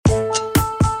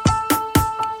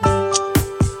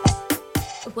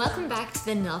welcome back to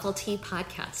the Novelty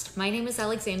Podcast. My name is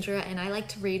Alexandra, and I like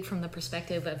to read from the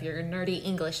perspective of your nerdy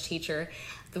English teacher.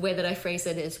 The way that I phrase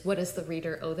it is, what does the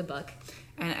reader owe the book?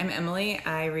 And I'm Emily.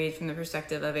 I read from the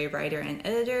perspective of a writer and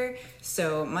editor.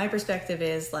 So my perspective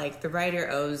is like the writer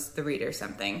owes the reader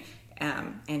something.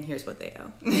 And here's what they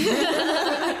owe.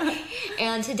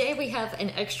 And today we have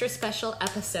an extra special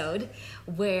episode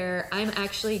where I'm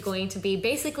actually going to be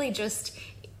basically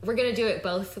we're going to do it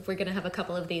both. We're going to have a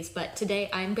couple of these, but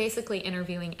today I'm basically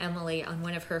interviewing Emily on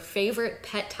one of her favorite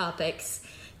pet topics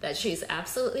that she's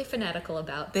absolutely fanatical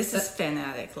about. This is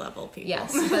fanatic level, people.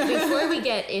 Yes, but before we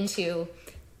get into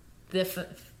the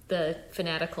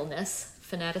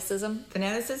fanaticism,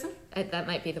 that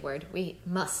might be the word, we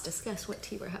must discuss what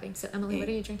tea we're having. So, Emily, what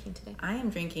are you drinking today? I am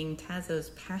drinking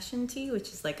Tazo's Passion Tea, which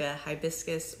is like a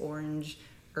hibiscus, orange,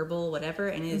 herbal, whatever,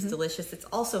 and it is delicious. It's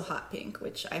also hot pink,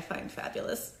 which I find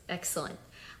fabulous. Excellent.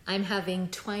 I'm having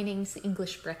Twining's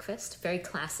English Breakfast, very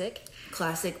classic.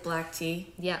 Classic black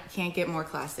tea. Yeah. Can't get more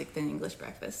classic than English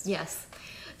breakfast. Yes.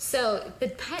 So, the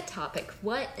pet topic.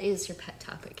 What is your pet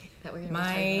topic that we're going to be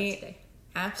talking about today?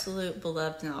 My absolute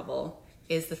beloved novel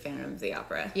is The Phantom of the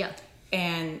Opera. Yeah.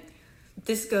 And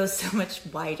this goes so much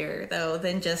wider, though,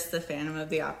 than just The Phantom of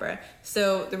the Opera.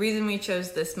 So the reason we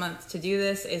chose this month to do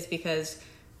this is because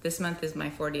this month is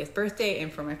my 40th birthday,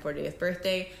 and for my 40th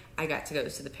birthday, I got to go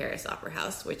to the Paris Opera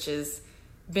House, which has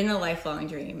been a lifelong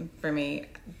dream for me.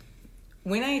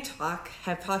 When I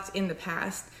have talked in the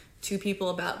past to people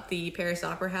about the Paris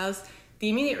Opera House, the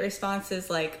immediate response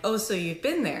is like, oh, so you've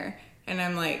been there? And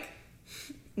I'm like,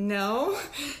 no,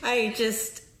 I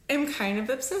just am kind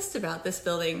of obsessed about this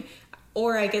building.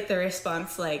 Or I get the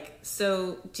response like,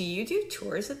 so do you do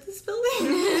tours at this building?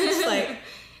 It's like,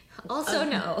 also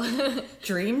no.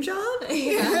 Dream job?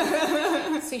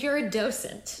 Yeah. So you're a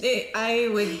docent. I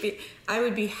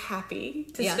would be happy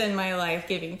to spend my life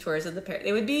giving tours of the Paris.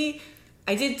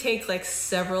 I did take like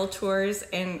several tours,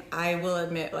 and I will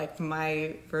admit like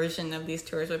my version of these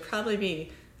tours would probably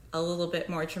be a little bit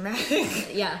more dramatic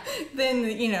than,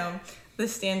 the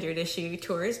standard issue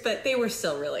tours, but they were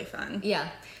still really fun. Yeah.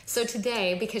 So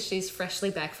today, because she's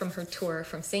freshly back from her tour,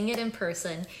 from seeing it in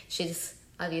person, she's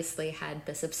obviously had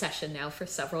this obsession now for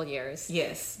several years.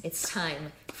 Yes. It's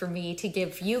time for me to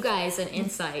give you guys an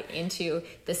insight into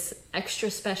this extra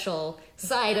special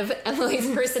side of Emily's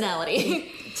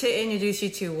personality. To introduce you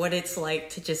to what it's like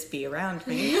to just be around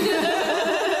me.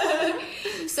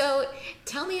 So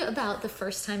tell me about the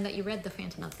first time that you read The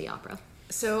Phantom of the Opera.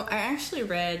 So I actually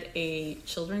read a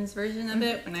children's version of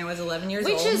it when I was 11 years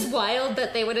old. Which is wild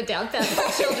that they would adapt that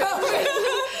for children.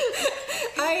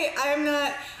 I'm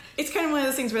not... It's kind of one of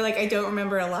those things where, like, I don't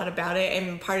remember a lot about it,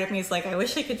 and part of me is like, I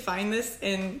wish I could find this,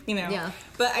 and, Yeah.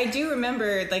 But I do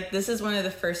remember, like, this is one of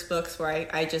the first books where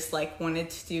I just, like, wanted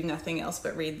to do nothing else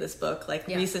but read this book. Like,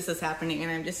 recess is happening, and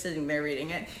I'm just sitting there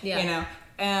reading it,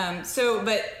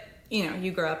 But,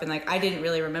 you grow up, and, like, I didn't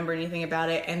really remember anything about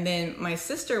it, and then my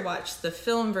sister watched the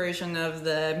film version of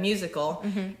the musical,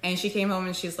 and she came home,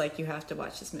 and she's like, you have to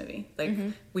watch this movie. Like,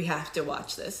 we have to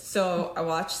watch this. So I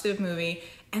watched the movie,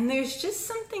 and there's just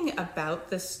something about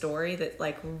the story that,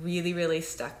 like, really, really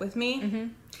stuck with me.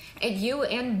 And you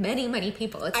and many, many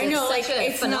people. It's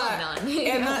a phenomenon.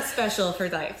 I'm not special for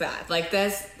like that. Like, I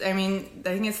think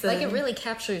it's like, it really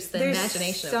captures the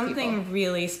imagination of people. There's something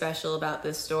really special about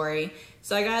this story.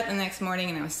 So I got it the next morning,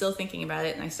 and I was still thinking about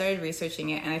it, and I started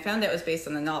researching it, and I found out it was based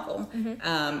on the novel.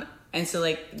 And so,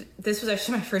 like, this was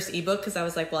actually my first ebook, because I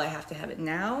was like, well, I have to have it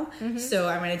now, so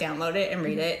I'm going to download it and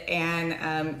read it.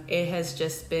 And it has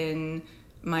just been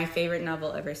my favorite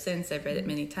novel ever since. I've read it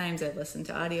many times. I've listened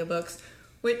to audiobooks,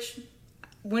 which,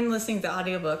 when listening to the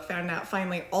audiobook, found out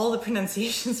finally all the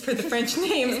pronunciations for the French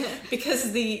names,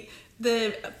 because the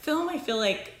film, I feel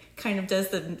like, kind of does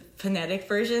the phonetic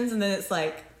versions, and then it's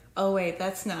like, oh, wait,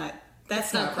 that's not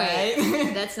quite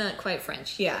right. That's not quite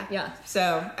French. Yeah.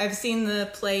 So I've seen the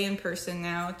play in person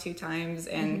now 2 times,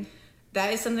 and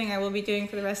that is something I will be doing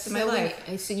for the rest of my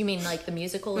life. So you mean like the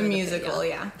musical? The musical,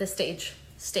 The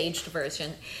staged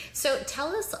version. So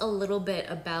tell us a little bit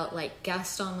about like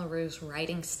Gaston Leroux's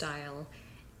writing style,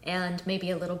 and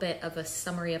maybe a little bit of a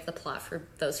summary of the plot for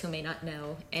those who may not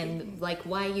know, and like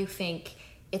why you think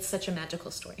it's such a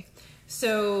magical story.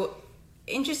 So,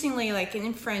 interestingly, like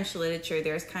in French literature,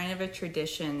 there's kind of a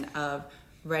tradition of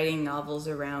writing novels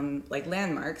around like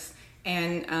landmarks.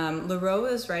 And Leroux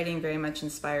was writing very much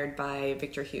inspired by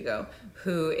Victor Hugo,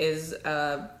 who is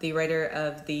the writer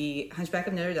of The Hunchback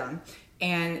of Notre Dame.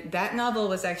 And that novel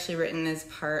was actually written as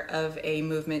part of a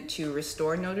movement to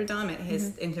restore Notre Dame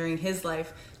during his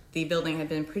life. the building had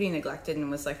been pretty neglected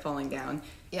and was like falling down.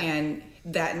 Yeah. And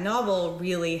that novel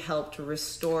really helped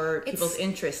restore people's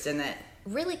interest in it.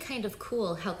 Really kind of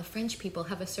cool how the French people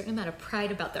have a certain amount of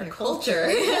pride about their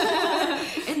culture.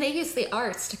 And they use the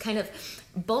arts to kind of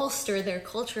bolster their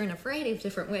culture in a variety of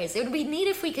different ways. It would be neat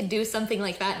if we could do something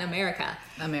like that in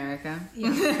America.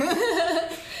 Yeah.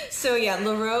 So yeah,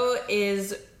 Leroux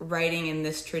is writing in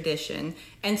this tradition,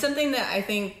 and something that I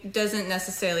think doesn't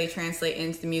necessarily translate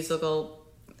into the musical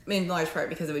in large part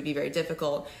because it would be very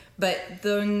difficult, but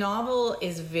the novel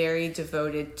is very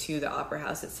devoted to the Opera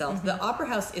House itself. Mm-hmm. The Opera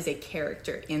House is a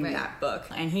character in that book,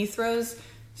 and he throws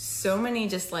so many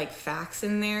just like facts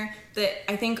in there that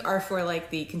I think are for like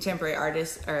the contemporary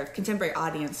artist or contemporary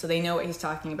audience, so they know what he's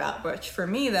talking about. But for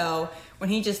me though, when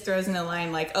he just throws in a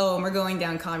line like, "Oh, and we're going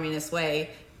down Communist Way,"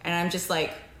 and I'm just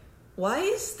like, why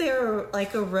is there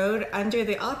like a road under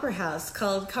the Opera House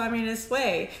called Communist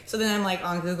Way? So then I'm like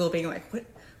on Google being like,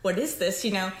 what is this,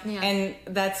 you know? Yeah. And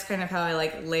that's kind of how I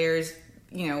like layers,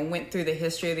 you know, went through the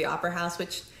history of the Opera House,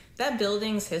 which that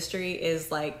building's history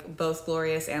is like both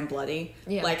glorious and bloody,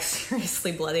 like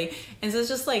seriously bloody. And so it's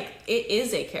just like, it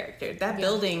is a character. That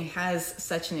building has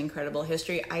such an incredible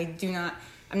history. I'm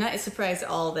not surprised at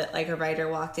all that like a writer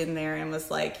walked in there and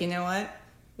was like, you know what?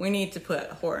 We need to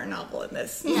put a horror novel in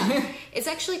this. Yeah, it's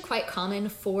actually quite common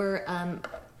for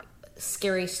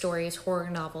scary stories,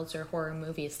 horror novels, or horror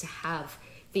movies to have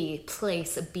the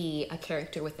place be a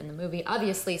character within the movie.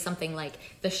 Obviously, something like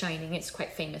The Shining is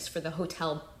quite famous for the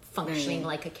hotel functioning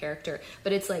like a character,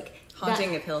 but it's like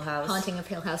Haunting of Hill House. Haunting of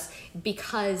Hill House,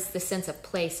 because the sense of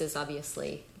place is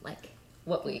obviously like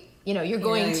what we, you know, you're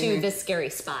going to this scary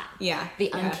spot. Yeah. The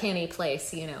uncanny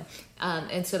place, you know.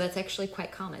 And so that's actually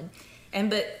quite common. And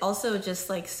but also just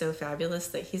like so fabulous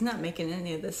that he's not making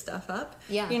any of this stuff up.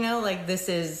 Yeah. You know, like this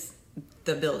is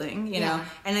the building, you know?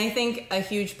 And I think a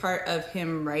huge part of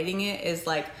him writing it is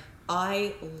like,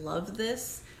 I love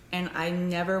this and I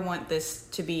never want this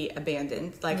to be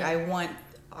abandoned. Like I want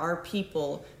our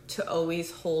people to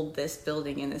always hold this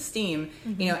building in esteem,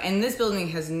 you know, and this building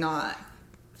has not,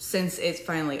 since it's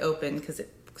finally opened, because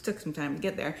it took some time to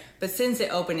get there, but since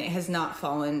it opened, it has not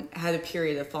had a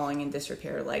period of falling in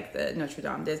disrepair like the Notre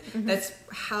Dame did. That's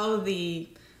how the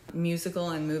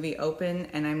musical and movie open,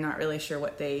 and I'm not really sure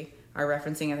what they are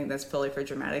referencing. I think that's fully for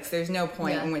dramatics. There's no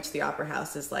point in which the Opera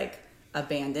House is like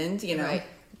abandoned, you know? Right.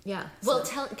 Yeah. Well,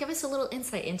 give us a little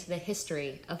insight into the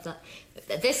history of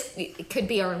this could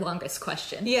be our longest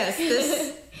question. Yes,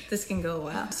 this can go a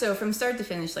while. So from start to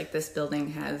finish, like this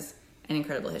building has an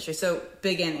incredible history. So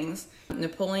beginnings,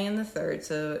 Napoleon III,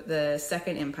 so the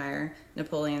Second Empire,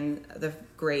 Napoleon the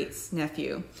Great's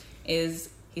nephew, he's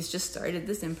just started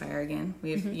this empire again.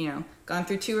 We've, you know, gone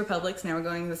through 2 republics, now we're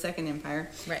going to the Second Empire.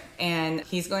 Right. And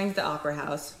he's going to the Opera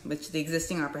House, which the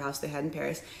existing Opera House they had in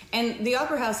Paris. And the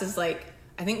Opera House is like,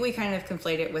 I think we kind of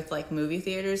conflate it with like movie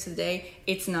theaters today.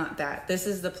 It's not that. This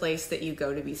is the place that you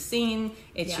go to be seen.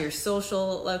 It's your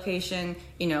social location.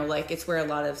 You know, like it's where a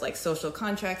lot of like social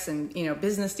contracts and, you know,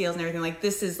 business deals and everything. Like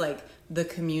this is like the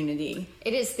community.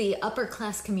 It is the upper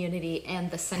class community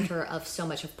and the center of so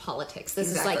much of politics.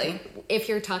 This is like, if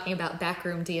you're talking about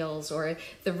backroom deals or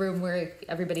the room where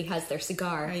everybody has their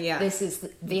cigar, this is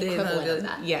the equivalent of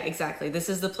that. Yeah, exactly. This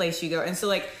is the place you go. And so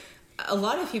like, a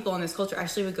lot of people in this culture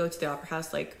actually would go to the Opera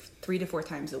House like 3 to 4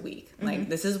 times a week. Like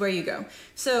this is where you go.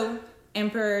 So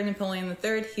Emperor Napoleon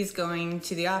III, he's going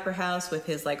to the Opera House with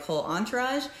his like whole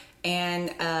entourage, and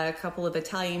a couple of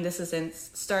Italian dissidents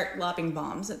start lobbing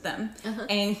bombs at them.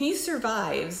 And he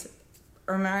survives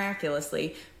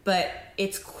miraculously, but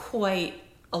it's quite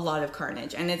a lot of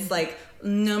carnage. And it's like a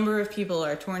number of people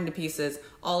are torn to pieces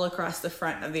all across the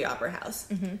front of the Opera House.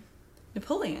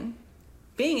 Napoleon,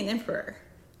 being an emperor,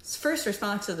 his first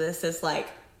response to this is like,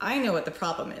 I know what the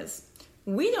problem is.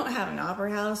 We don't have an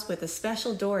opera house with a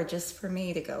special door just for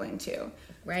me to go into.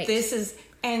 Right.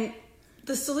 And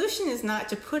the solution is not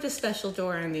to put a special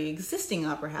door in the existing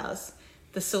opera house.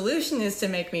 The solution is to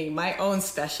make me my own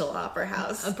special opera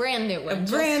house. A brand new one.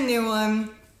 Brand new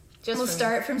one. We'll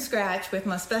start from scratch with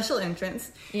my special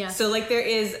entrance. Yeah. So like there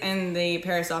is in the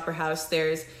Paris Opera House,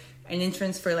 there's an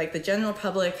entrance for like the general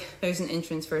public, there's an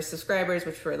entrance for subscribers,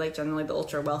 which were like generally the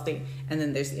ultra wealthy, and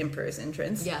then there's the emperor's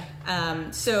entrance.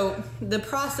 So the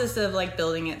process of like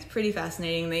building it's pretty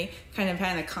fascinating. They kind of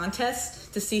had a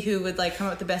contest to see who would like come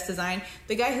up with the best design.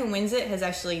 The guy who wins it has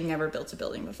actually never built a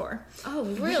building before. Oh,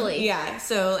 really? Yeah.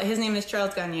 So his name is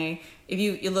Charles Garnier. If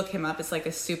you look him up, it's like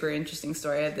a super interesting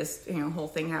story of this, you know, whole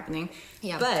thing happening.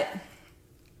 Yeah. But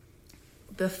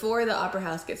before the opera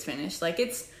house gets finished, like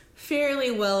it's fairly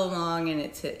well along in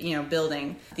its, you know,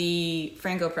 building, the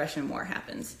Franco-Prussian War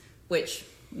happens, which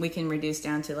we can reduce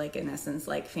down to like, in essence,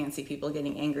 like fancy people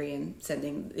getting angry and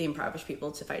sending the impoverished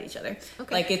people to fight each other.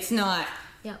 Okay. Like it's not,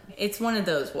 Yeah. it's one of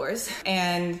those wars.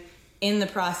 And in the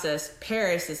process,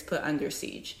 Paris is put under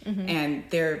siege and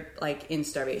they're like in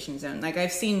starvation zone. Like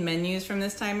I've seen menus from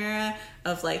this time era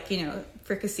of like, you know,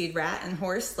 fricasseed rat and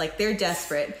horse. Like they're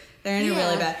desperate. They're in a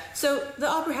really bad. So the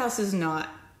opera house is not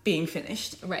being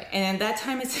finished. Right. And at that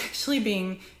time it's actually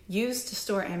being used to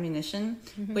store ammunition,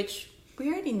 which we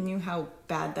already knew how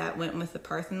bad that went with the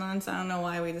Parthenon. So I don't know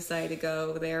why we decided to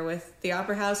go there with the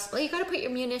opera house. Well, you got to put your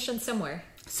munitions somewhere.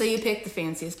 So you picked the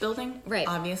fanciest building. Right.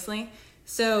 Obviously.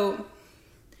 So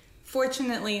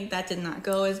fortunately, that did not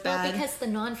go as bad. Well, because the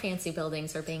non-fancy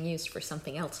buildings are being used for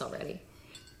something else already.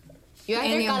 You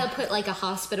either And got to put like a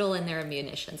hospital in their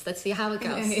munitions. That's how it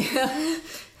goes. Yeah.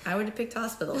 I would have picked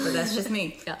hospital, but that's just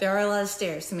me. Yeah. There are a lot of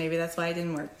stairs, so maybe that's why it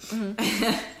didn't work.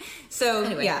 So,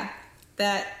 Anyway. yeah,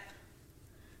 that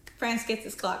France gets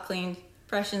its clock cleaned.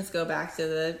 Prussians go back to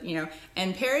the, you know,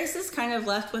 and Paris is kind of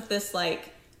left with this,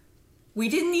 like, we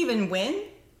didn't even win.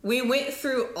 We went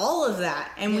through all of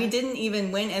that, and we didn't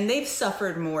even win, and they've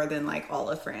suffered more than, like, all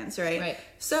of France, right? Right.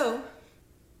 So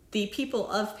the people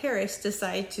of Paris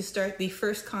decide to start the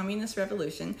first communist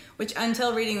revolution, which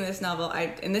until reading this novel,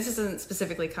 and this doesn't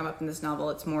specifically come up in this novel,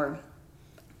 it's more,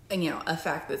 you know, a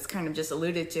fact that's kind of just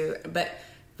alluded to, but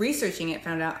researching it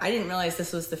found out I didn't realize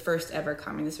this was the first ever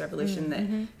communist revolution that,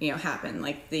 you know, happened.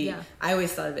 Like I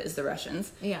always thought of it as the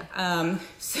Russians. Yeah.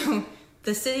 So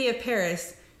the city of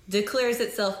Paris declares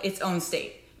itself its own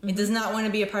state. It does not want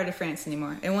to be a part of France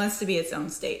anymore. It wants to be its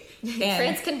own state. And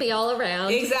France can be all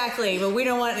around. Exactly, but we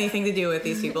don't want anything to do with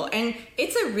these people. And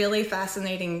it's a really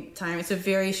fascinating time. It's a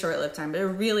very short-lived time, but a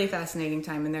really fascinating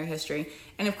time in their history.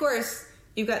 And of course,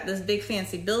 you've got this big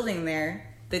fancy building there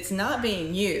that's not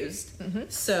being used.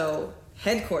 So,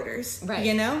 headquarters, Right.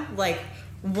 you know? Like,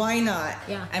 why not?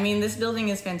 Yeah. I mean, this building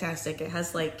is fantastic. It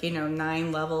has like, you know,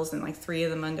 9 levels and like 3 of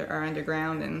them are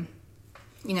underground, and,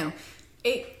 you know,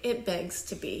 it begs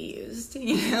to be used,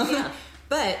 you know? Yeah.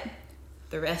 But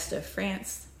the rest of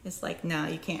France is like, no,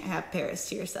 you can't have Paris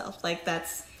to yourself. Like,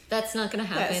 that's not going to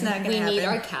happen. That's not gonna we need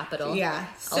happen. our capital. Yeah.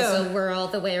 Also, we're all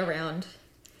the way around.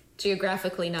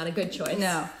 Geographically, not a good choice.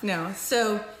 No.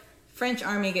 So French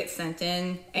army gets sent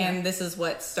in, and this is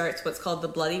what starts what's called the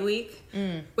Bloody Week,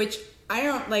 which I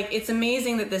don't like. It's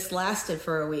amazing that this lasted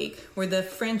for a week, where the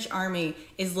French army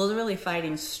is literally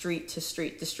fighting street to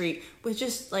street to street with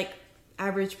just like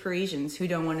average Parisians who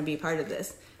don't want to be part of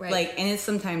this. Right. Like, and it's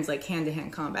sometimes like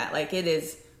hand-to-hand combat. Like, it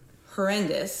is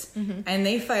horrendous, and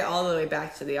they fight all the way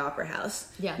back to the opera house.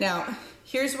 Yeah. Now,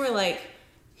 here's where like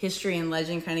history and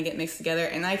legend kind of get mixed together,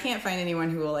 and I can't find anyone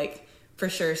who will like for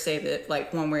sure say that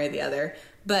like one way or the other.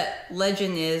 But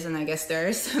legend is, and I guess there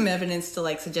is some evidence to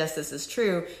like suggest this is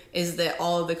true, is that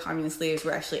all of the communist leaders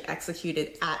were actually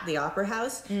executed at the opera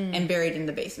house and buried in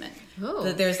the basement. Oh.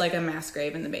 That there's like a mass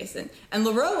grave in the basement. And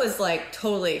Leroux was like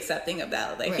totally accepting of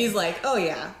that. Like, Right. he's like, oh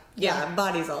yeah,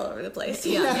 bodies all over the place.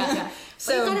 Yeah.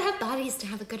 So Well, you gotta have bodies to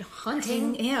have a good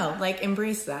haunting. you know, like,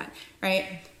 embrace that,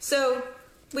 right? So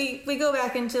we go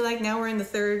back into like, now we're in the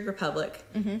Third Republic,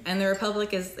 and the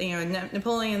Republic is, you know,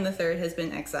 Napoleon III has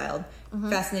been exiled.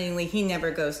 Fascinatingly, he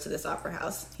never goes to this opera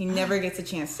house. He never gets a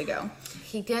chance to go.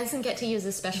 He doesn't get to use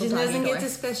a special He dining doesn't door. get to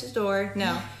special door.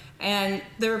 No. And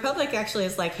the Republic actually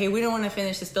is like, hey, we don't want to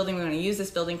finish this building. We want to use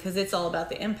this building because it's all about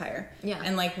the empire. Yeah.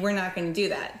 And like, we're not going to do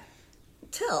that.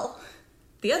 Till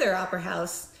the other opera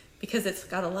house, because it's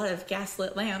got a lot of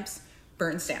gaslit lamps,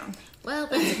 burns down. Well,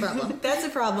 that's a problem. That's a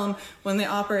problem when the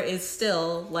opera is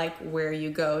still like where you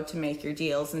go to make your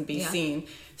deals and be Yeah. seen.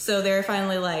 So they're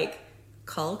finally like,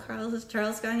 call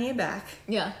Charles Garnier back.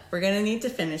 Yeah. We're gonna need to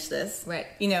finish this. Right.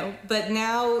 You know, but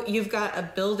now you've got a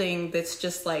building that's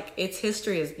just like, its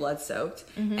history is blood soaked.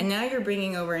 And now you're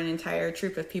bringing over an entire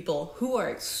troop of people who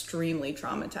are extremely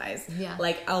traumatized. Yeah.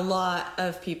 Like, a lot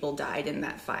of people died in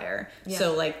that fire. Yeah.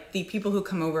 So like, the people who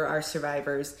come over are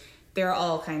survivors. There are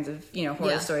all kinds of, you know,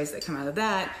 horror Yeah. stories that come out of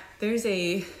that. There's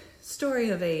a story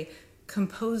of a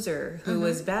composer who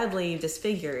was badly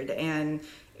disfigured and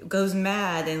goes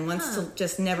mad and wants to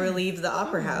just never leave the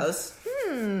opera house.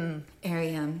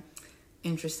 Very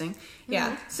interesting.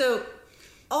 Yeah. So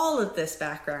all of this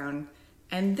background,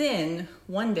 and then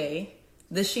one day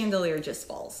the chandelier just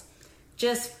falls,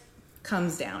 just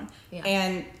comes down. Yeah.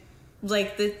 And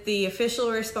like, the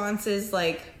official response is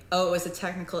like, oh, it was a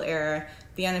technical error.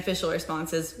 The unofficial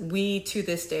response is, we to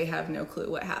this day have no clue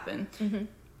what happened.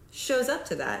 Shows up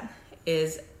to that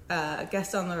is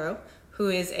Gaston Leroux, who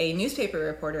is a newspaper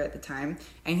reporter at the time,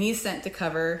 and he's sent to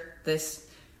cover this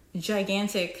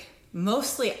gigantic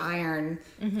mostly iron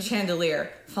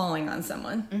chandelier falling on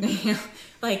someone. You know?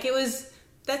 Like it was,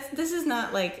 this is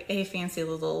not like a fancy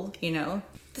little, you know,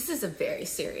 this is a very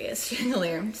serious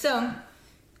chandelier. So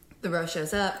the bro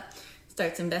shows up,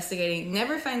 starts investigating,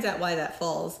 never finds out why that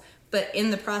falls, but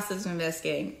in the process of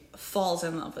investigating, falls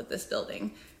in love with this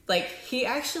building. Like, he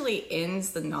actually ends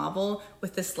the novel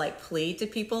with this, like, plea to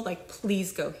people, like,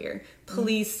 please go here.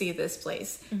 Please see this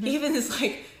place. He even is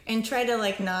like, and try to,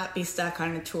 like, not be stuck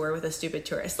on a tour with a stupid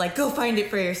tourist. Like, go find it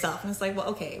for yourself. And it's like, well,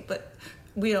 okay, but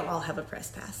we don't all have a press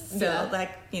pass. So,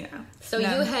 like, you know. So you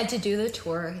had to do the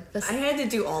tour. I had to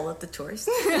do all of the tours.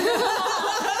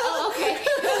 Oh, okay.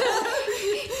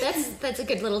 That's a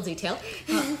good little detail.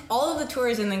 All of the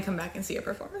tours and then come back and see a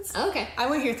performance. Okay. I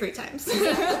went here 3 times.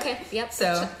 Okay. Yep.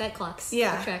 So that clocks.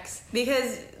 Yeah. That tracks.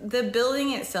 Because the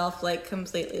building itself, like,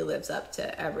 completely lives up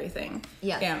to everything.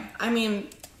 Yeah. Yeah. I mean,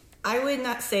 I would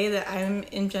not say that I'm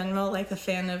in general like a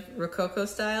fan of Rococo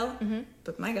style,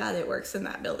 but my God, it works in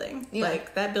that building. Yeah.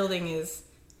 Like, that building is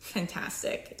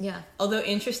fantastic. Yeah. Although,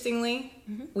 interestingly,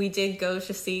 we did go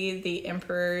to see the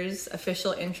Emperor's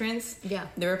official entrance. Yeah.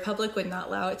 The Republic would not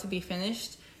allow it to be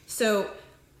finished. So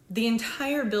the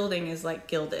entire building is like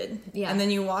gilded. Yeah. And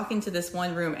then you walk into this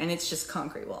one room and it's just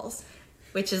concrete walls,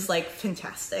 which is like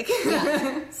fantastic.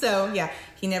 Yeah. So yeah,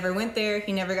 he never went there.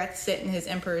 He never got to sit in his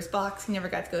Emperor's box. He never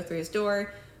got to go through his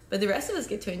door. But the rest of us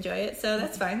get to enjoy it, so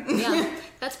that's fine. Yeah.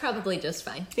 That's probably just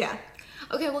fine. Yeah.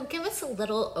 Okay, well, give us a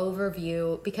little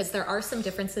overview, because there are some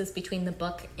differences between the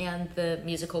book and the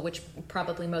musical, which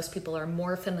probably most people are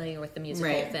more familiar with the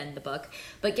musical Right. than the book.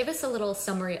 But give us a little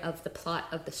summary of the plot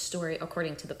of the story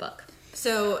according to the book.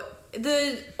 So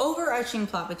the overarching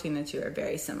plot between the two are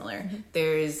very similar.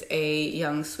 There's a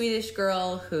young Swedish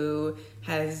girl who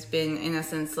has been, in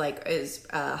essence, like, is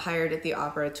hired at the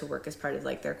opera to work as part of,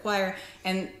 like, their choir.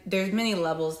 And there's many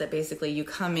levels that basically you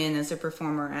come in as a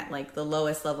performer at, like, the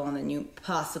lowest level, and then you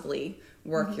possibly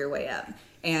work your way up.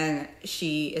 And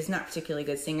she is not a particularly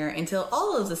good singer until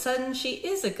all of a sudden she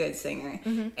is a good singer.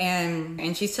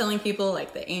 And she's telling people,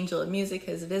 like, the angel of music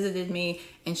has visited me,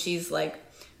 and she's, like,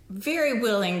 very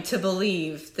willing to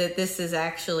believe that this is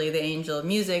actually the angel of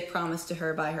music promised to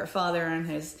her by her father on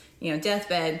his, you know,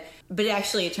 deathbed. But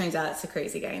actually, it turns out it's a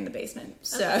crazy guy in the basement.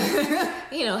 So,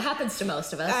 You know, happens to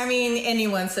most of us. I mean,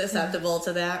 anyone's susceptible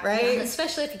to that, right?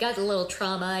 Especially if you got a little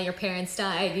trauma, your parents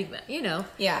died, you know.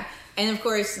 Yeah. And of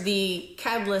course, the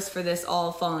catalyst for this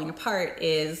all falling apart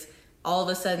is all of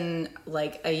a sudden,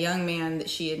 like, a young man that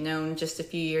she had known just a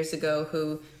few years ago,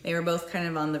 who they were both kind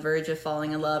of on the verge of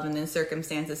falling in love, and then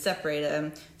circumstances separated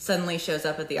them, suddenly shows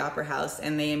up at the opera house,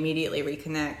 and they immediately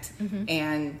reconnect.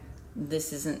 And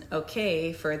this isn't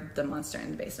okay for the monster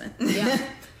in the basement. Yeah.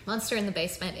 Monster in the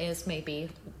Basement is maybe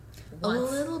A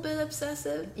once. little bit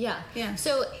obsessive. Yeah. Yeah.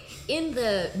 So in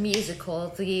the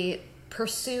musical, the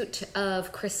pursuit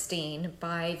of Christine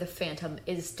by the Phantom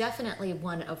is definitely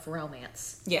one of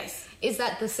romance. Yes. Is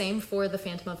that the same for the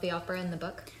Phantom of the Opera in the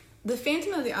book? The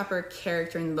Phantom of the Opera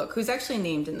character in the book, who's actually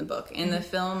named in the book. In the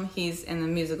film, in the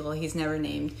musical, he's never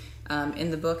named.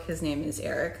 In the book, his name is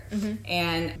Eric.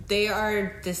 And they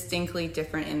are distinctly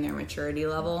different in their maturity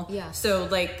level. Yeah. So,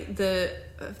 like, the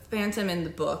Phantom in the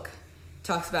book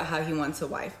talks about how he wants a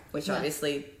wife, which Yeah.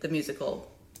 obviously the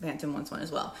musical Phantom wants one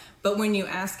as well. But when you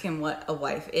ask him what a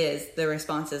wife is, the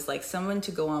response is like, someone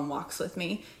to go on walks with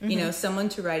me, you know, someone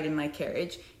to ride in my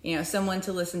carriage, you know, someone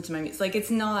to listen to my music. Like, it's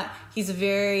not, he's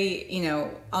very, you know,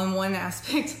 on one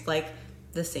aspect, like,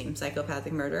 the same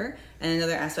psychopathic murderer, and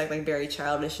another aspect, like, very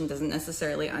childish and doesn't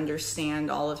necessarily understand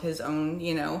all of his own,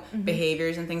 you know,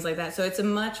 behaviors and things like that. So it's a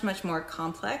much, much more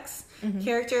complex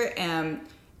character, and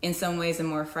in some ways a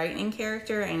more frightening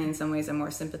character, and in some ways a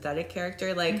more sympathetic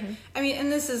character. Like, I mean,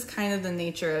 and this is kind of the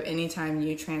nature of any time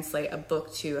you translate a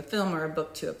book to a film or a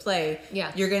book to a play,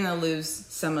 Yeah. you're gonna lose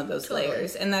some of those Totally.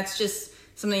 layers, and that's just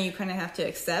something you kind of have to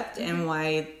accept, and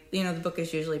why, you know, the book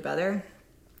is usually better.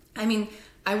 I mean,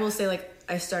 I will say, like,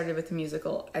 I started with the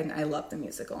musical, and I love the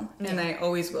musical, and I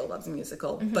always will love the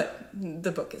musical, but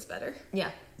the book is better.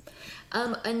 Yeah.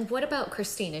 And what about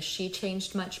Christine? Has she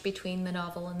changed much between the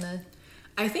novel and the...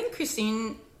 I think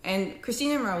Christine and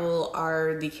Raoul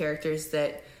are the characters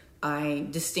that I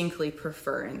distinctly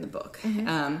prefer in the book.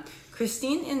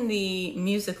 Christine in the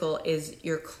musical is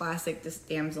your classic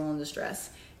damsel in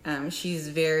distress. She's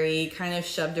very kind of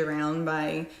shoved around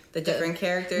by the different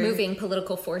characters. Moving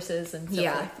political forces and so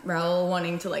Yeah, forth. Raoul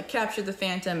wanting to, like, capture the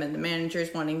Phantom, and the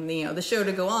managers wanting, you know, the show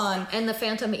to go on. And the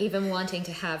Phantom even wanting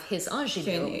to have his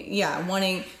ingenue. Yeah,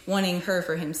 wanting her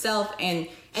for himself, and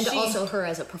And she- also her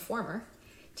as a performer,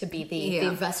 to be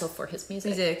the vessel for his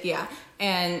music. Yeah.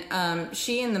 And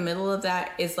she, in the middle of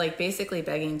that, is like basically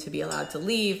begging to be allowed to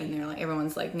leave, and they're like,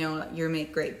 everyone's like, no, you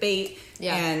make great bait.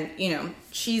 Yeah. And you know,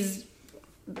 she's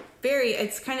very,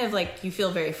 it's kind of like you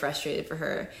feel very frustrated for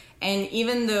her. And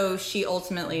even though she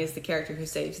ultimately is the character who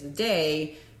saves the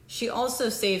day, she also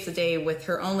saves the day with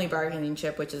her only bargaining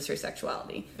chip, which is her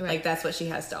sexuality. Right. Like, that's what she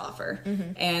has to offer.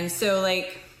 And so,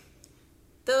 like,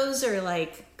 those are,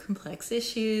 like, complex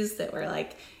issues that were,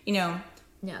 like, you know,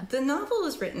 the novel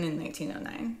was written in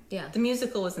 1909. Yeah. The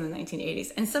musical was in the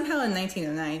 1980s. And somehow in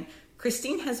 1909,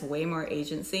 Christine has way more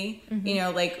agency. You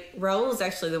know, like, Raoul is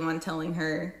actually the one telling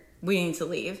her, we need to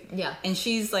leave. Yeah. And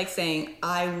she's like saying,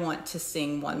 I want to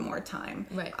sing one more time.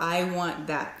 Right. I want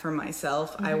that for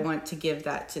myself. I want to give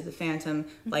that to the Phantom.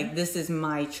 Like, this is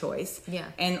my choice. Yeah.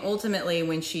 And ultimately,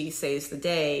 when she saves the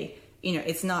day, you know,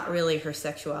 it's not really her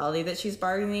sexuality that she's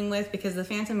bargaining with, because the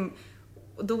Phantom,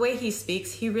 the way he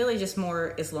speaks, he really just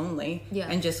more is lonely. Yeah.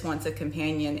 And just wants a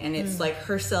companion. And it's like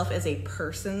herself as a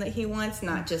person that he wants,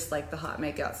 not just like the hot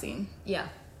makeout scene. Yeah.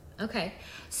 Okay.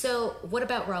 So what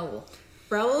about Raoul?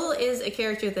 Raoul is a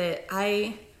character that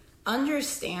I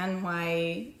understand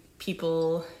why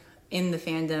people in the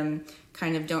fandom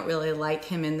kind of don't really like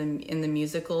him in the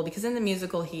musical, because in the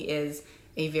musical he is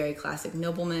a very classic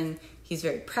nobleman. He's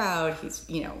very proud. He's,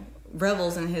 you know,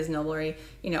 revels in his noblery,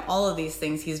 you know, all of these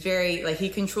things. He's very, like, he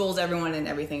controls everyone and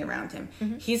everything around him.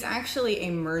 He's actually a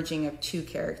merging of two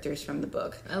characters from the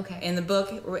book. Okay. In the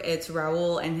book, it's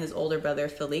Raoul and his older brother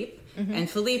Philippe. And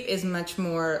Philippe is much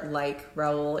more like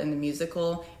Raoul in the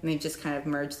musical, and they just kind of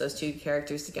merged those two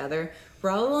characters together.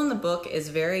 Raoul in the book is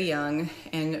very young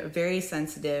and very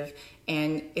sensitive,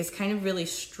 and is kind of really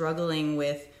struggling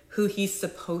with who he's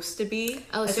supposed to be.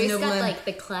 Oh, as so a he's nobleman. got like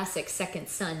the classic second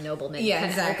son nobleman. Yeah, kind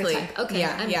of exactly. archetype. Okay,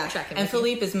 yeah, I'm yeah. tracking And with you.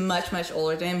 Philippe is much, much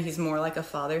older than him. He's more like a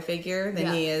father figure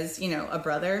than he is, you know, a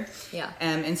brother. Yeah.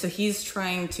 And so he's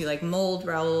trying to like mold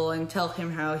Raoul and tell him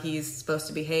how he's supposed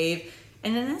to behave.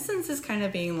 And in essence is kind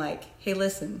of being like, hey,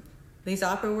 listen, these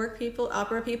opera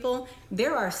people,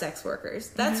 there are sex workers.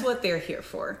 That's what they're here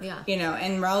for. Yeah. You know,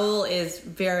 and Raoul is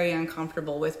very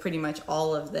uncomfortable with pretty much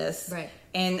all of this. Right.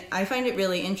 And I find it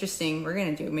really interesting, we're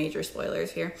going to do major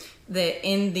spoilers here, that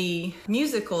in the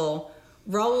musical,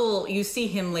 Raoul, you see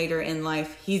him later in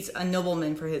life, he's a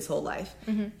nobleman for his whole life.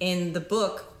 In the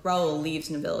book, Raoul leaves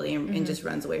nobility and just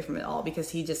runs away from it all because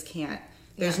he just can't.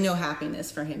 There's no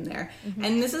happiness for him there.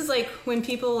 And this is like when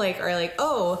people like are like,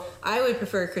 oh, I would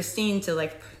prefer Christine to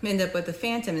like end up with the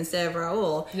Phantom instead of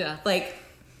Raoul. Yeah. Like,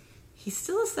 he's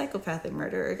still a psychopathic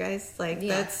murderer, guys. Like,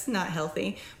 Yeah. that's not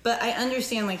healthy. But I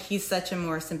understand, like, he's such a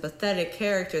more sympathetic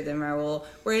character than Raoul.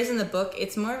 Whereas in the book,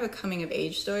 it's more of a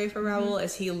coming-of-age story for Raoul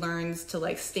as he learns to,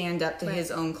 like, stand up to Right.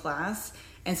 his own class.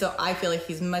 And so I feel like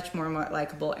he's much more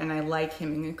likable, and I like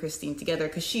him and Christine together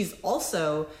because she's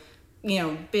also, you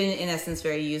know, been in essence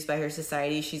very used by her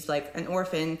society. She's like an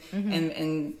orphan,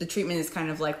 and the treatment is kind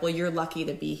of like, well, you're lucky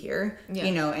to be here, Yeah.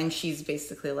 you know, and she's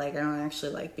basically like, I don't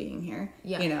actually like being here,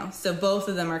 Yeah. you know. So both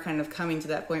of them are kind of coming to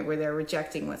that point where they're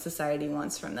rejecting what society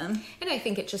wants from them. And I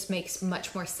think it just makes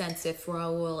much more sense if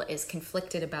Raoul is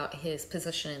conflicted about his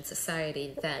position in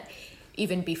society, that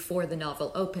even before the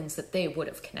novel opens, that they would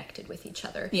have connected with each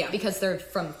other. Yeah. Because they're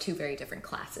from two very different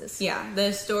classes. Yeah,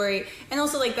 the story, and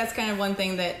also like that's kind of one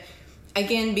thing that,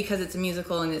 again, because it's a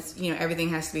musical and it's, you know, everything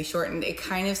has to be shortened, it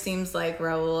kind of seems like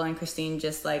Raoul and Christine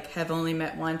just like have only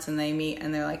met once and they meet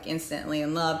and they're like instantly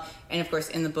in love. And of course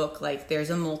in the book, like there's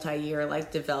a multi-year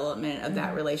like development of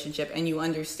that relationship, and you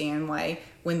understand why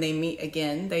when they meet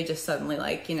again they just suddenly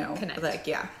like, you know, Connect. like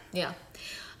yeah.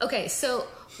 Okay, so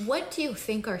what do you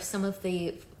think are some of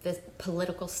the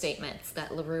political statements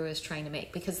that LaRue is trying to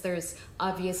make? Because there's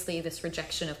obviously this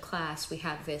rejection of class. We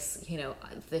have this, you know,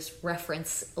 this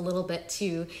reference a little bit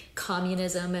to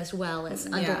communism as well as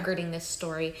undergirding this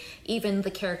story. Even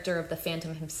the character of the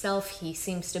Phantom himself, he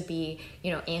seems to be,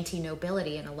 you know,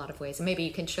 anti-nobility in a lot of ways. And maybe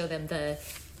you can show them the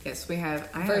Yes, we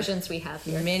have versions we have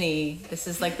here. Many. This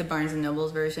is like the Barnes and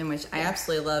Nobles version, which I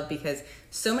absolutely love because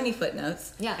so many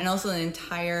footnotes. Yeah. And also an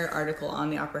entire article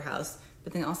on the Opera House.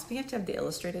 But then also we have to have the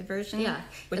illustrated version. Yeah.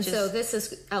 Which and so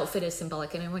this outfit is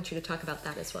symbolic, and I want you to talk about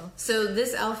that as well. So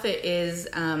this outfit is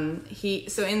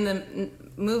so in the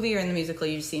movie or in the musical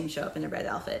you see him show up in a red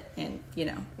outfit, and you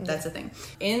know that's the thing.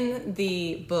 In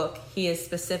the book he is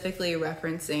specifically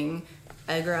referencing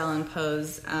Edgar Allan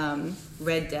Poe's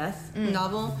Red Death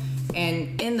novel,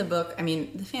 and in the book, I mean,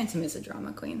 the Phantom is a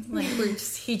drama queen. Like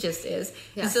he just is.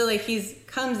 Yeah. And so like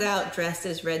comes out dressed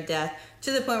as Red Death,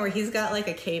 to the point where he's got like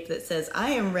a cape that says,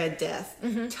 "I am Red Death,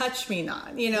 touch me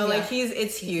not." You know, like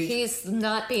it's huge. He's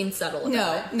not being subtle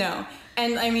about it. No.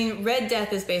 And I mean, Red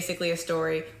Death is basically a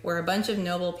story where a bunch of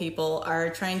noble people are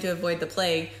trying to avoid the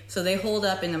plague, so they hold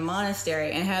up in a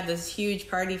monastery and have this huge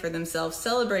party for themselves,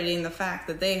 celebrating the fact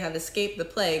that they have escaped the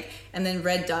plague, and then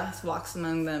Red Death walks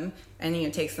among them and, you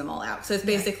know, takes them all out. So it's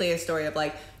basically a story of,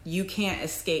 like, you can't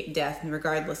escape death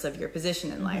regardless of your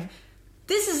position in life.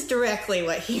 This is directly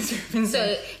what he's referencing.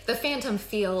 So the Phantom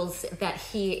feels that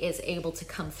he is able to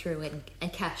come through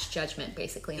and cast judgment,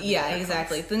 basically. On the upper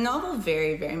exactly. class. The novel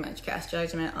very, very much casts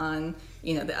judgment on,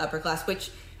 you know, the upper class,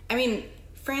 which, I mean,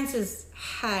 France has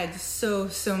had so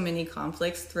many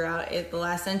conflicts throughout the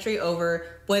last century over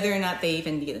whether or not they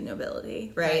even need a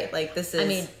nobility, right? Like, this is... I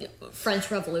mean,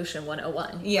 French Revolution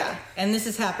 101. Yeah, and this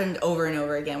has happened over and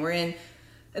over again. We're in...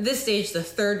 At this stage, the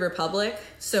Third Republic,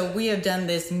 so we have done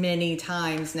this many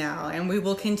times now, and we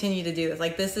will continue to do this.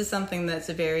 Like, this is something that's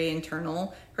very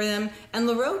internal for them. And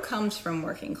Leroux comes from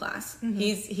working class.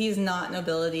 He's not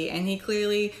nobility, and he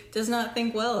clearly does not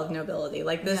think well of nobility.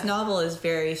 Like, this novel is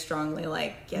very strongly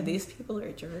like, these people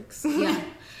are jerks. Yeah.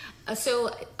 So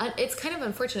it's kind of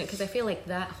unfortunate because I feel like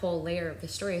that whole layer of the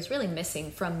story is really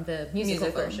missing from the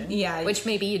musical version. Yeah. Which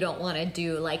maybe you don't want to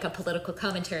do like a political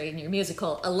commentary in your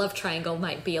musical. A love triangle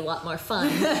might be a lot more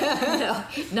fun. You know,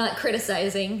 not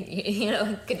criticizing, you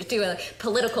know, could do a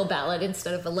political ballad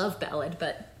instead of a love ballad,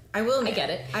 but I get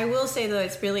it. I will say, though,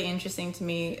 it's really interesting to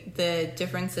me the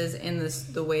differences in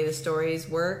the way the stories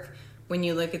work when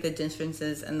you look at the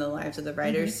differences in the lives of the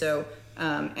writers. So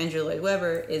Andrew Lloyd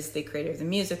Webber is the creator of the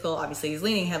musical. Obviously, he's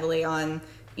leaning heavily on,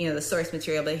 you know, the source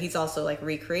material, but he's also like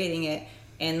recreating it.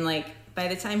 And like by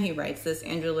the time he writes this,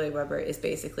 Andrew Lloyd Webber is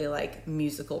basically like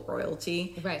musical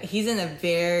royalty. Right. He's in a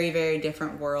very, very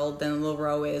different world than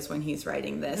Leroux is when he's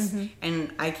writing this.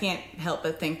 And I can't help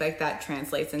but think like that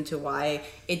translates into why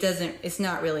it's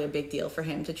not really a big deal for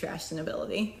him to trash the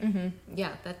nobility.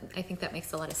 Yeah, I think that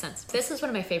makes a lot of sense. This is one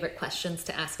of my favorite questions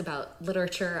to ask about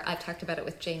literature. I've talked about it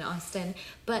with Jane Austen,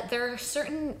 but there are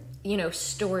certain, you know,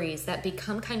 stories that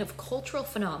become kind of cultural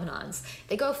phenomenons.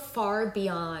 They go far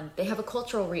beyond, they have a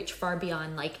cultural reach far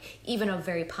beyond like even a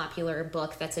very popular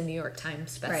book that's a New York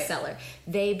Times bestseller. Right.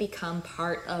 They become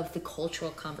part of the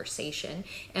cultural conversation.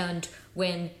 And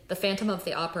when The Phantom of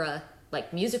the Opera,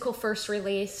 like musical first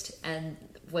released and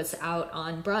was out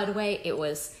on Broadway, it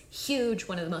was huge,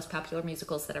 one of the most popular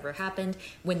musicals that ever happened.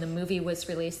 When the movie was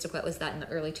released, what was that, in the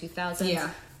early 2000s?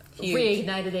 Yeah. Huge.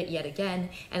 Reignited it yet again,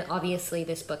 and obviously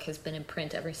this book has been in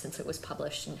print ever since it was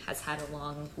published and has had a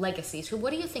long legacy. So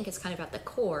what do you think is kind of at the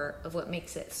core of what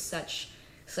makes it such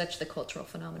the cultural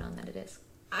phenomenon that it is?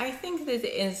 I think that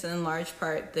it is in large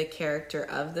part the character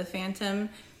of the Phantom.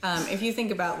 If you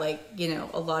think about, like, you know,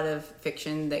 a lot of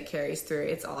fiction that carries through,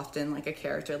 it's often like a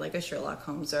character, like a Sherlock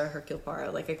Holmes or a Hercule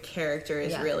Poirot. Like a character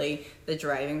is really the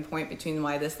driving point between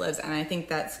why this lives, and I think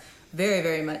that's very,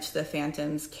 very much the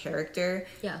Phantom's character.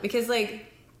 Yeah. Because, like,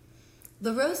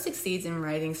 Leroux succeeds in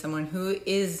writing someone who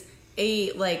is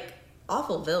a, like,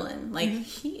 awful villain. Like,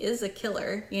 he is a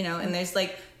killer, you know, and there's,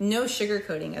 like, no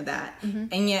sugarcoating of that.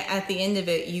 And yet, at the end of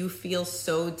it, you feel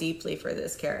so deeply for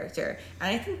this character.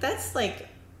 And I think that's, like,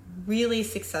 really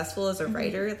successful as a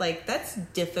writer. Like, that's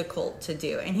difficult to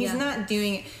do. And he's not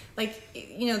doing it. Like,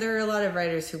 you know, there are a lot of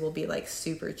writers who will be, like,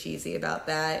 super cheesy about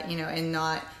that, you know, and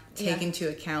not take into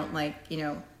account, like, you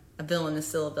know, a villain is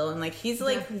still a villain. Like, he's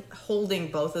like holding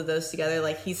both of those together.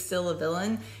 Like, he's still a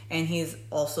villain and he's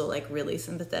also like really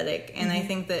sympathetic. And I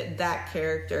think that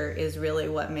character is really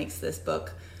what makes this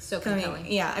book so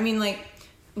compelling. Yeah, I mean, like,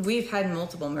 we've had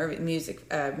multiple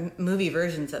movie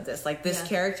versions of this. Like, this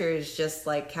character is just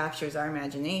like captures our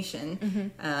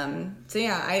imagination. So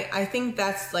yeah, I think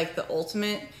that's like the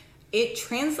ultimate. It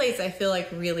translates, I feel like,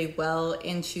 really well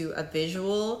into a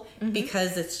visual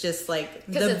because it's just like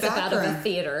the it's background. Out of a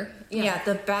theater. Yeah,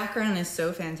 the background is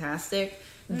so fantastic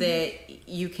that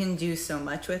you can do so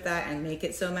much with that and make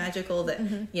it so magical that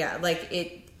like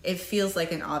it feels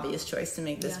like an obvious choice to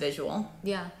make this visual.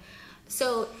 Yeah.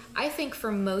 So I think for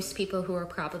most people who are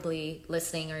probably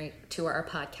listening or to our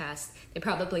podcast, they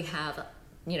probably have,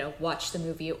 you know, watched the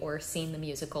movie or seen the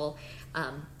musical,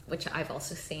 which I've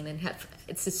also seen and have.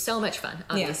 It's just so much fun,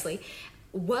 obviously. Yeah.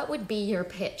 What would be your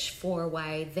pitch for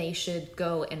why they should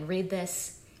go and read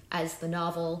this as the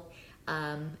novel?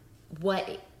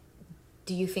 What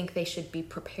do you think they should be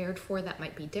prepared for that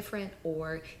might be different,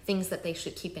 or things that they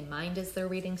should keep in mind as they're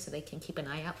reading so they can keep an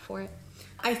eye out for it?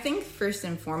 I think first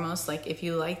and foremost, like, if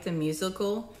you like the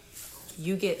musical,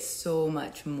 you get so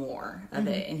much more of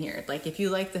it in here. Like, if you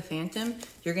like the Phantom,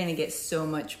 you're gonna get so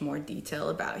much more detail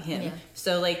about him. Yeah.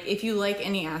 So, like, if you like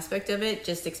any aspect of it,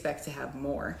 just expect to have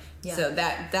more. Yeah. So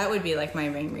that would be, like, my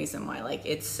main reason why, like,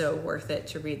 it's so worth it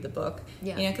to read the book.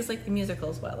 Yeah. You know, because, like, the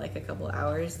musical's, what, like, a couple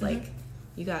hours? Like,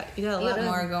 you got a lot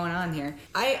more going on here.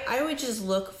 I would just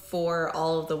look for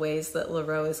all of the ways that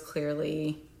Leroux is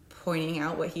clearly pointing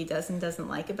out what he does and doesn't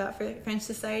like about French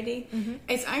society.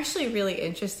 It's actually really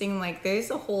interesting. Like,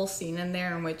 there's a whole scene in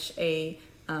there in which a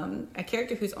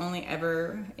character who's only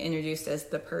ever introduced as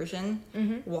the Persian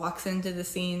walks into the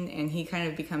scene, and he kind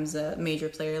of becomes a major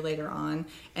player later on.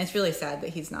 And it's really sad that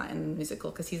he's not in the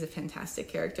musical because he's a fantastic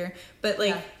character. But,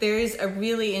 like, there is a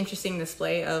really interesting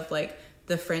display of, like,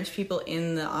 the French people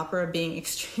in the opera being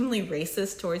extremely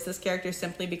racist towards this character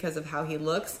simply because of how he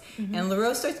looks. And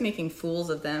Leroux starts making fools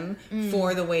of them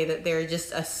for the way that they're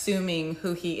just assuming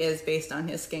who he is based on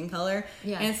his skin color.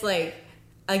 Yeah. And it's like,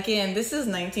 again, this is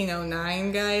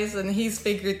 1909, guys, and he's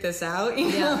figured this out, you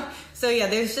know? Yeah. So, yeah,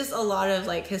 there's just a lot of,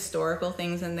 like, historical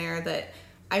things in there that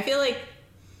I feel like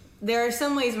there are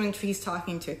some ways when he's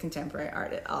talking to a contemporary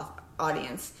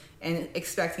audience and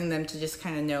expecting them to just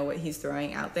kind of know what he's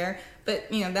throwing out there.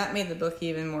 But, you know, that made the book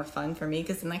even more fun for me,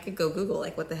 because then I could go Google,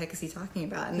 like, what the heck is he talking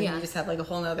about? And then you just have, like, a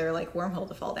whole nother, like, wormhole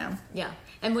to fall down. Yeah.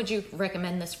 And would you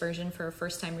recommend this version for a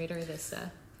first-time reader?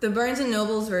 The Barnes &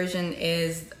 Noble's version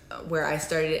is where I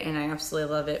started, and I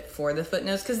absolutely love it for the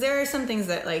footnotes, because there are some things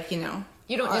that, like, you know...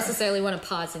 You don't necessarily want to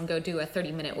pause and go do a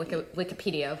 30-minute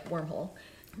Wikipedia wormhole.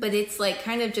 But it's, like,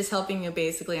 kind of just helping you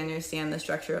basically understand the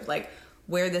structure of, like,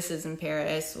 where this is in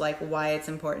Paris, like, why it's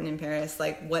important in Paris,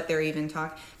 like, what they're even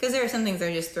talking... Because there are some things that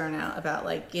are just thrown out about,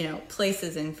 like, you know,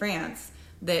 places in France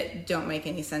that don't make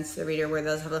any sense to the reader, where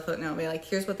they'll have a footnote and be like,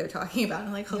 here's what they're talking about.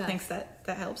 I'm like, oh, thanks, that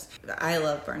helps. I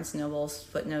love Barnes & Noble's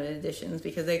footnoted editions,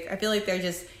 because I feel like they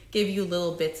just give you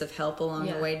little bits of help along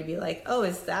the way to be like, oh,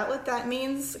 is that what that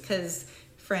means? Because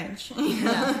French. You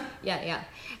know? Yeah.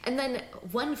 And then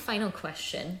one final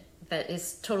question that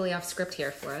is totally off script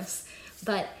here for us,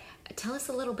 but tell us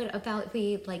a little bit about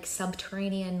the, like,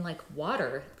 subterranean, like,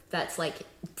 water that's, like,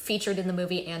 featured in the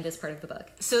movie and is part of the book.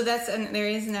 So there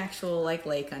is an actual, like,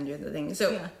 lake under the thing.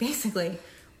 So basically,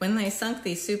 when they sunk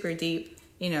these super deep,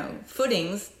 you know,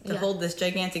 footings to hold this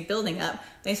gigantic building up,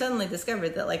 they suddenly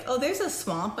discovered that, like, oh, there's a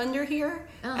swamp under here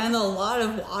and a lot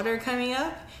of water coming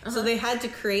up. So they had to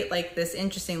create, like, this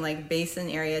interesting, like, basin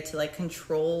area to, like,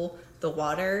 control the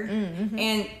water.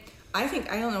 And I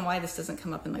don't know why this doesn't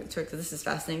come up in, like, the tour, because this is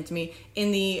fascinating to me.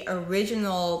 In the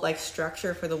original, like,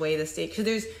 structure for the way the stage, because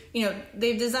there's, you know,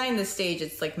 they've designed the stage,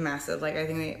 it's, like, massive. Like, I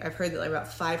think I've heard that, like, about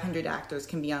 500 actors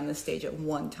can be on the stage at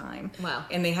one time. Wow.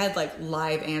 And they had, like,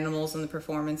 live animals in the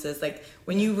performances. Like,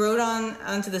 when you rode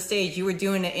onto the stage, you were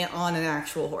doing it on an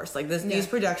actual horse. Like, these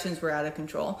productions were out of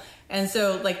control. And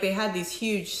so, like, they had these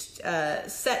huge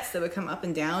sets that would come up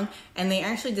and down, and they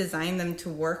actually designed them to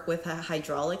work with a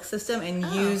hydraulic system and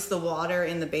use the water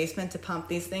in the basement to pump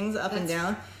these things up and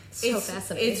down. So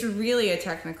fascinating. It's really a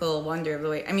technical wonder of the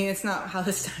way. I mean, it's not how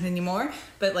it's done anymore,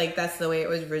 but, like, that's the way it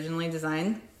was originally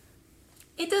designed.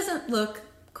 It doesn't look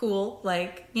cool,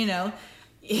 like, you know,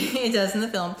 it does in the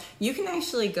film. You can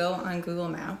actually go on Google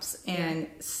Maps and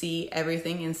see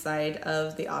everything inside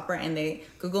of the opera, and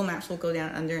Google Maps will go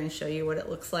down under and show you what it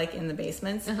looks like in the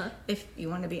basements if you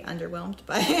want to be underwhelmed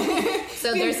by it.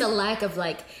 So there's a lack of,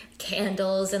 like,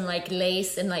 candles and, like,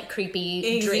 lace and, like,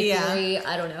 creepy drapery.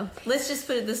 I don't know. Let's just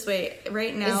put it this way.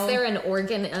 Right now... Is there an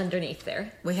organ underneath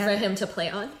there for him to play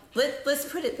on? Let's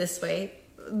put it this way.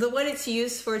 What it's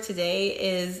used for today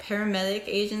is paramedic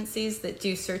agencies that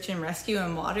do search and rescue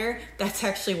in water. That's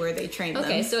actually where they train them.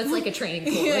 Okay, so it's like a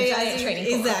training pool, a giant training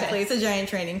pool. Exactly, it's a giant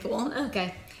training pool.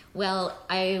 Okay. Well,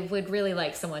 I would really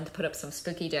like someone to put up some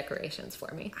spooky decorations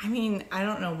for me. I mean, I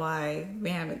don't know why we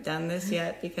haven't done this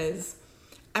yet, because,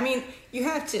 I mean, you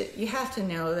have to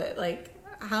know that, like,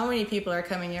 how many people are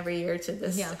coming every year to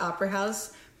this opera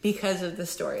house because of the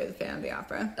story of the Phantom of the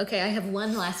Opera. Okay, I have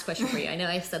one last question for you. I know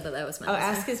I said that was my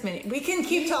last ask as many. We can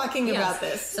keep talking about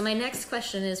this. So my next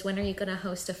question is, when are you going to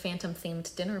host a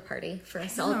Phantom-themed dinner party for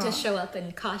us all to show up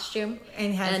in costume?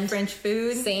 And have French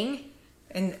food. Sing?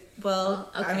 And, well,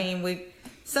 I mean,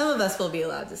 some of us will be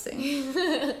allowed to sing.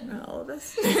 Not all of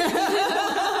us.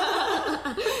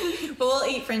 But we'll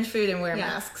eat French food and wear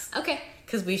masks. Okay.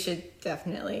 Because we should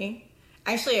definitely...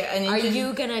 Actually, are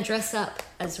you going to dress up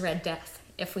as Red Death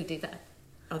if we do that?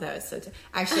 Oh, that was so...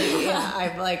 Actually, yeah,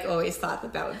 I've, like, always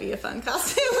thought that would be a fun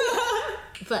costume.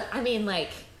 But, I mean, like,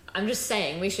 I'm just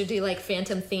saying, we should do, like,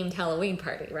 Phantom-themed Halloween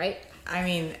party, right? I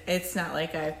mean, it's not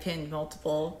like I've pinned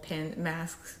multiple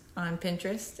masks on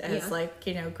Pinterest as Yeah.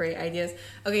 like, great ideas.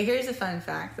 Okay, here's a fun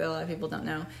fact that a lot of people don't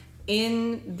know.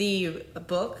 In the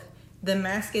book, the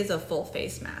mask is a full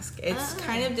face mask. It's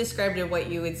kind of described as what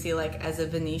you would see like as a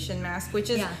Venetian mask, which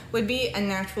would be a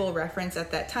natural reference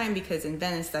at that time because in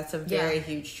Venice that's a very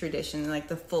huge tradition, like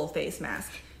the full face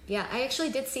mask. Yeah, I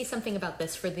actually did see something about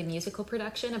this for the musical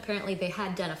production. Apparently, they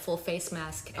had done a full face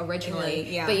mask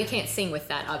originally, but you can't sing with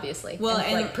that, obviously. Well,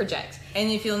 and like project.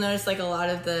 And if you'll notice, like a lot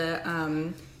of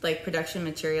the like production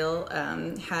material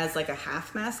has like a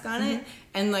half mask on it,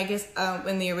 and like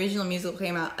when the original musical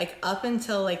came out, like up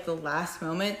until like the last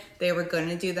moment, they were going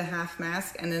to do the half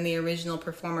mask, and then the original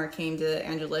performer came to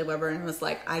Andrew Lloyd Webber and was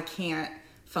like, "I can't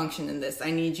function in this.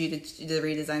 I need you to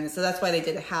redesign this." So that's why they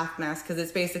did a half mask, because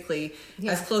it's basically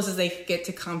as close as they could get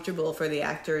to comfortable for the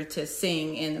actor to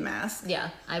sing in the mask.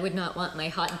 Yeah, I would not want my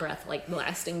hot breath like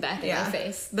blasting back in my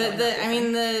face. But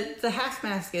the half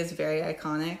mask is very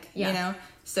iconic,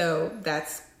 So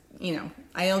that's,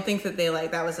 I don't think that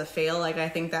that was a fail. Like, I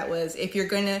think that was, if you're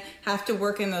going to have to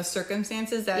work in those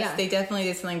circumstances, they definitely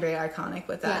did something very iconic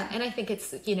with that. Yeah, and I think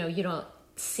it's, you don't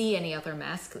see any other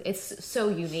mask. It's so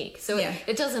unique. So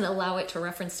it doesn't allow it to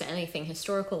reference to anything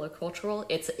historical or cultural.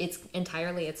 It's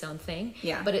entirely its own thing.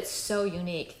 Yeah. But it's so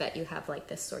unique that you have like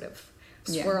this sort of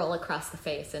swirl across the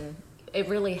face, and it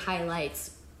really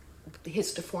highlights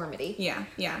his deformity. Yeah.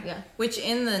 Which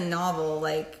in the novel,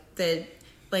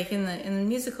 in the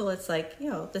musical, it's like,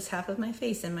 this half of my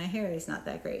face and my hair is not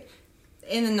that great.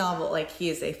 In the novel, like, he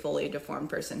is a fully deformed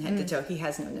person head to toe. He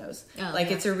has no nose.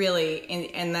 It's a really,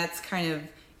 and that's kind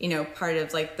of, part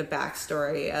of like the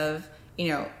backstory of,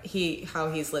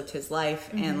 how he's lived his life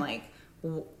and like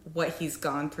what he's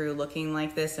gone through looking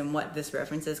like this and what this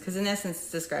references. Because in essence,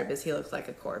 it's described as he looks like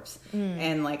a corpse,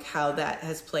 and like how that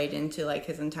has played into like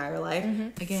his entire life.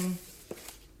 Again,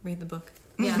 read the book.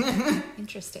 Yeah.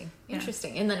 Interesting.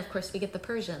 And then, of course, we get the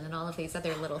Persian and all of these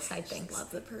other little side things. Love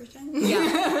the Persian.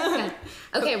 Yeah.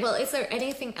 Okay, well, is there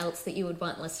anything else that you would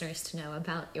want listeners to know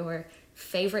about your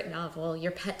favorite novel,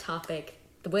 your pet topic,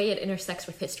 the way it intersects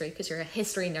with history? Because you're a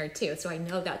history nerd, too, so I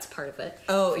know that's part of it.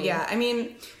 Oh, yeah. I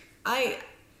mean,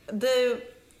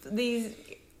 these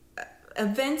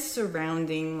events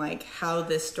surrounding like how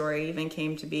this story even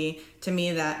came to be, to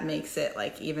me, that makes it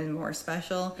like even more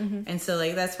special. And so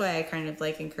like that's why I kind of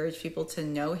like encourage people to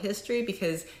know history,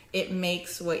 because it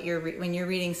makes what when you're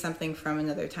reading something from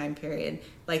another time period,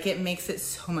 like it makes it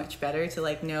so much better to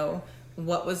like know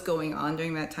what was going on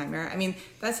during that time era. I mean,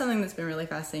 that's something that's been really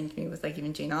fascinating to me with like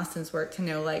even Jane Austen's work, to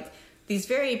know like these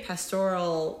very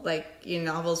pastoral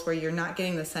novels where you're not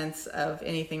getting the sense of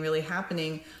anything really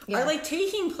happening are like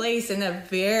taking place in a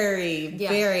very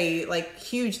very like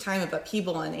huge time of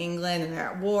upheaval in England, and they're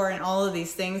at war and all of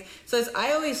these things. So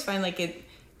I always find like it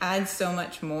adds so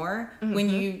much more when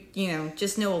you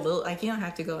just know a little. Like, you don't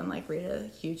have to go and like read a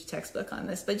huge textbook on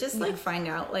this, but just like find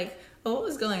out like, oh, what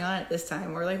was going on at this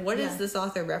time, or like what is this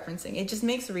author referencing. It just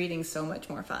makes reading so much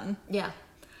more fun.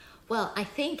 Well, I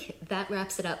think that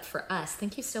wraps it up for us.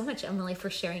 Thank you so much, Emily, for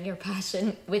sharing your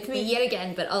passion with me yet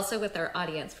again, but also with our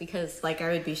audience, because like I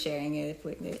would be sharing it if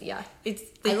we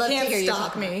I love to hear you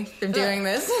stop me from doing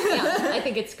this. I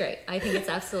think it's great. I think it's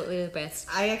absolutely the best.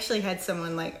 I actually had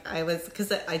someone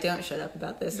because I don't shut up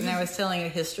about this, and I was telling a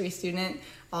history student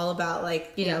all about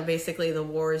basically the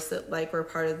wars that like were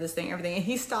part of this thing, everything, and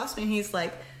he stops me and he's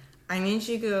like, I need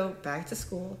you to go back to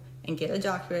school and get a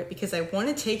doctorate because I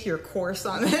want to take your course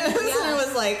on this. And I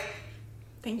was like,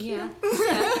 thank you.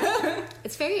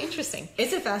 It's very interesting.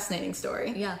 It's a fascinating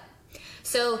story. Yeah.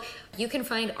 So you can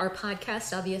find our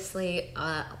podcast, obviously.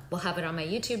 We'll have it on my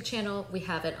YouTube channel. We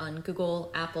have it on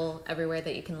Google, Apple, everywhere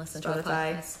that you can listen to a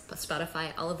podcast.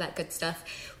 Spotify, all of that good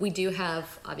stuff. We do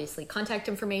have, obviously, contact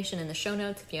information in the show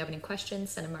notes. If you have any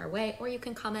questions, send them our way. Or you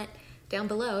can comment down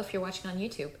below if you're watching on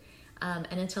YouTube. And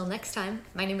until next time,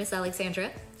 my name is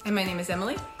Alexandra. And my name is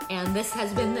Emily. And this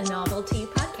has been the Novelty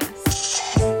Podcast.